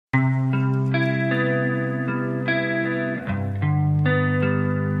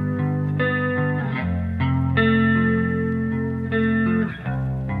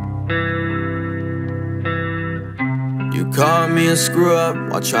Call me a screw up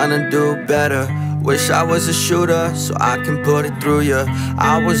while trying to do better. Wish I was a shooter so I can put it through you.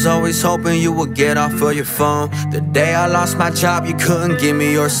 I was always hoping you would get off of your phone. The day I lost my job, you couldn't give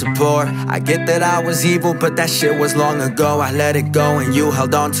me your support. I get that I was evil, but that shit was long ago. I let it go and you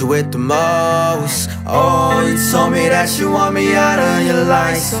held on to it the most. Oh, you told me that you want me out of your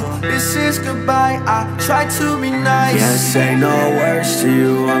life, so this is goodbye. I tried to be nice. Can't say no words to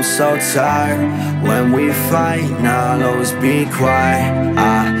you, I'm so tired. When we fight, now I'll always be quiet.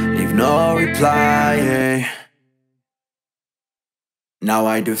 I leave no reply. Now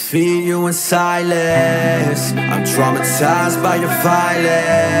I defeat you in silence. I'm traumatized by your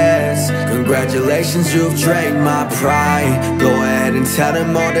violence. Congratulations, you've drained my pride. Go ahead and tell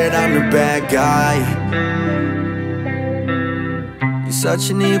them all that I'm the bad guy. You're such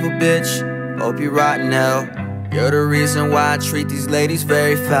an evil bitch, hope you rot in hell. You're the reason why I treat these ladies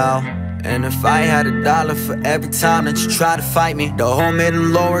very foul. And if I had $1 for every time that you try to fight me, the whole mid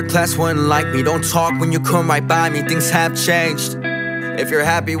and lower class wouldn't like me. Don't talk when you come right by me, things have changed. If you're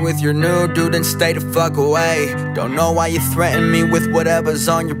happy with your new dude, then stay the fuck away. Don't know why you threaten me with whatever's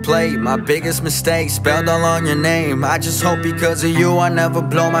on your plate. My biggest mistake, spelled all on your name. I just hope because of you I never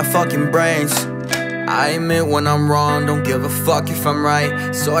blow my fucking brains. I admit when I'm wrong, don't give a fuck if I'm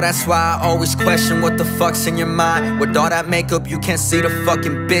right. So that's why I always question what the fuck's in your mind. With all that makeup you can't see the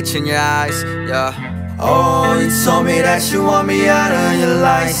fucking bitch in your eyes, yeah. Oh, you told me that you want me out of your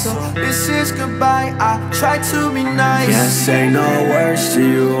life, so this is goodbye. I tried to be nice. Can't say no words to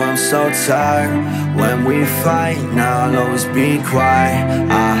you, I'm so tired. When we fight, now I'll always be quiet.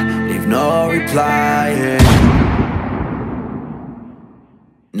 I leave no reply.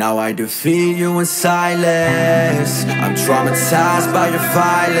 Now I defeat you in silence. I'm traumatized by your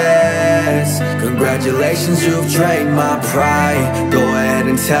violence. Congratulations, you've drained my pride. Go ahead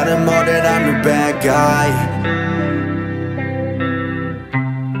and tell them all that I'm the bad guy.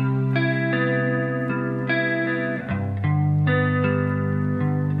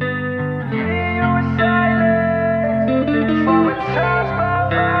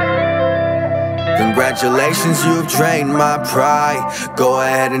 Congratulations, you've drained my pride. Go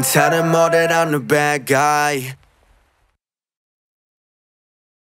ahead and tell them all that I'm the bad guy.